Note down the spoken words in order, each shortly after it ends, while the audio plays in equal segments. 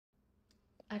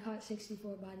I caught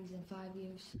 64 bodies in 5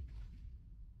 years.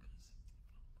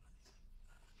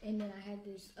 And then I had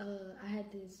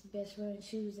this best friend.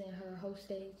 She was in her host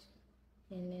stage,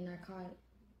 and then I caught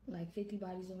like 50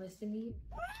 bodies in less than a year.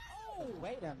 Oh,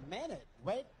 wait a minute.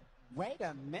 Wait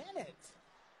a minute.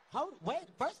 Wait,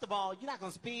 first of all, you're not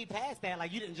going to speed past that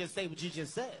like you didn't just say what you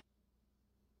just said.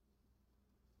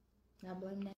 I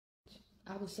blame that.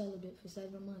 I was celibate for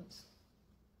 7 months,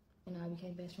 and I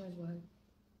became best friends with her.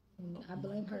 And I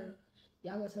blame her.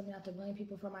 Y'all gonna tell me not to blame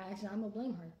people for my actions? I'm gonna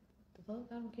blame her. The fuck?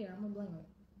 I don't care. I'm gonna blame her.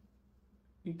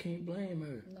 You can't blame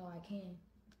her. No, I can.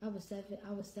 I was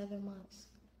 7 months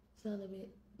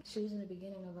celibate. She was in the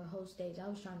beginning of her whole stage. I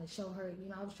was trying to show her,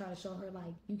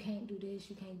 like, you can't do this,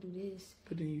 you can't do this.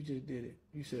 But then you just did it.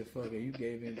 You said, fuck it. You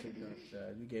gave in to the dark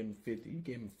side. You gave him 50. You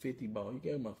gave him 50 ball. You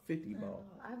gave him a 50 ball.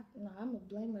 I'm a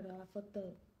blamer though.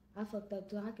 I fucked up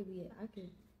too. I could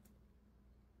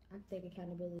take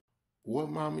accountability. What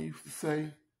mama used to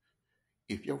say,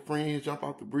 if your friends jump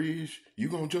off the bridge, you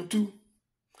gonna jump too?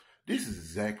 This is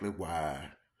exactly why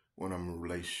when I'm in a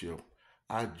relationship,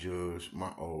 I judge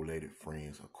my old lady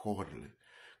friends accordingly.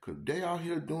 Cause they out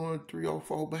here doing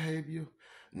 304 behavior,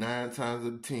 9 times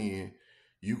out of 10,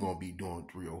 you gonna be doing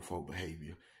 304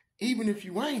 behavior. Even if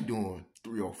you ain't doing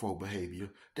 304 behavior,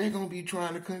 they gonna be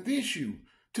trying to convince you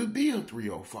to be a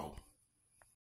 304.